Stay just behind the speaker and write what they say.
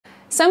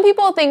Some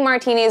people think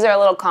martinis are a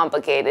little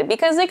complicated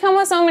because they come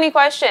with so many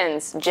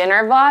questions. Gin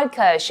or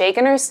vodka,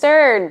 shaken or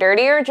stirred,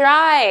 dirty or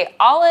dry,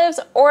 olives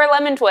or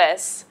lemon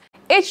twists.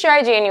 It's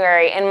dry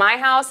January. In my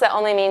house, that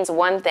only means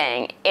one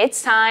thing.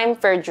 It's time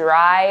for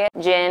dry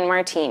gin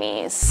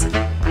martinis.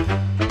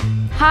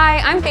 Hi,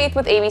 I'm Faith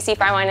with ABC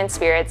Fine Wine and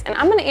Spirits, and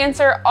I'm going to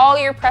answer all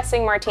your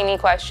pressing martini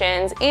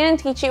questions and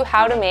teach you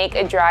how to make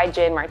a dry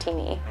gin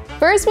martini.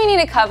 First, we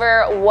need to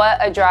cover what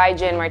a dry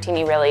gin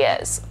martini really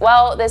is.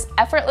 Well, this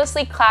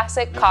effortlessly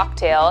classic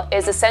cocktail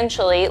is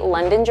essentially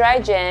London dry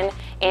gin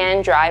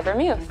and dry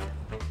vermouth.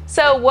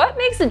 So what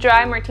makes a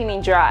dry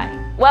martini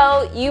dry?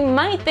 Well, you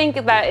might think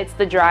that it's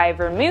the dry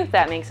vermouth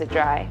that makes it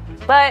dry,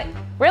 but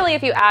really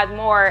if you add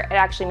more, it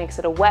actually makes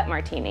it a wet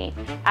martini.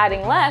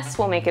 Adding less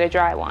will make it a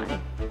dry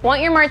one.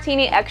 Want your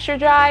martini extra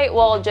dry?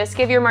 Well, just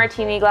give your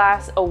martini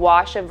glass a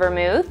wash of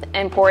vermouth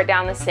and pour it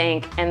down the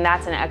sink, and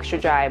that's an extra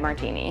dry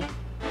martini.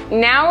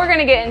 Now we're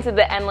gonna get into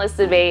the endless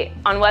debate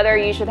on whether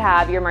you should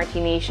have your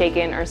martini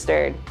shaken or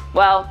stirred.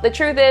 Well, the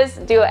truth is,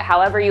 do it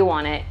however you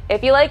want it.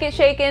 If you like it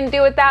shaken,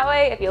 do it that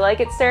way. If you like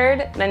it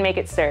stirred, then make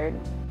it stirred.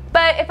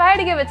 But if I had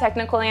to give a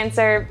technical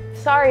answer,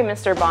 sorry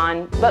Mr.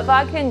 Bond, but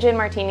vodka and gin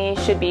martini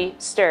should be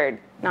stirred,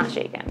 not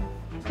shaken.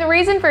 The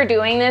reason for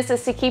doing this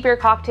is to keep your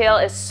cocktail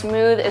as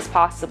smooth as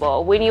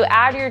possible. When you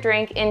add your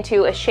drink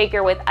into a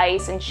shaker with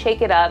ice and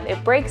shake it up,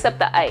 it breaks up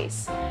the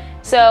ice.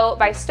 So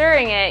by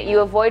stirring it,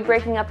 you avoid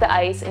breaking up the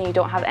ice and you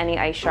don't have any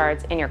ice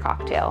shards in your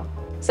cocktail.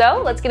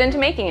 So let's get into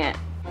making it.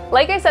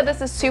 Like I said,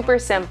 this is super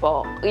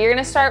simple. You're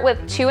gonna start with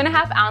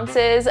 2.5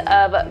 ounces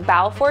of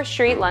Balfour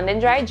Street London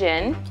Dry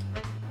Gin,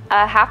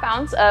 a 1/2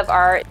 ounce of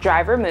our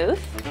dry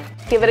vermouth.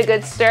 Give it a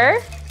good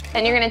stir.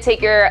 Then you're gonna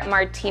take your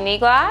martini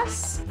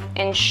glass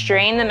and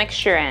strain the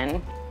mixture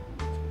in.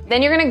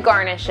 Then you're gonna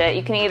garnish it.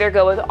 You can either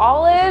go with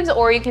olives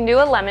or you can do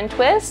a lemon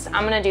twist.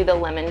 I'm gonna do the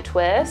lemon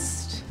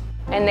twist.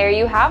 And there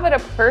you have it, a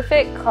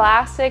perfect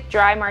classic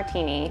dry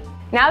martini.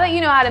 Now that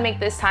you know how to make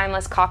this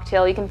timeless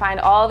cocktail, you can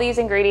find all these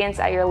ingredients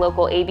at your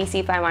local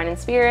ABC Fine Wine and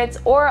Spirits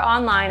or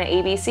online at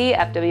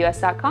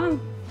abcfws.com.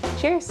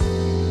 Cheers.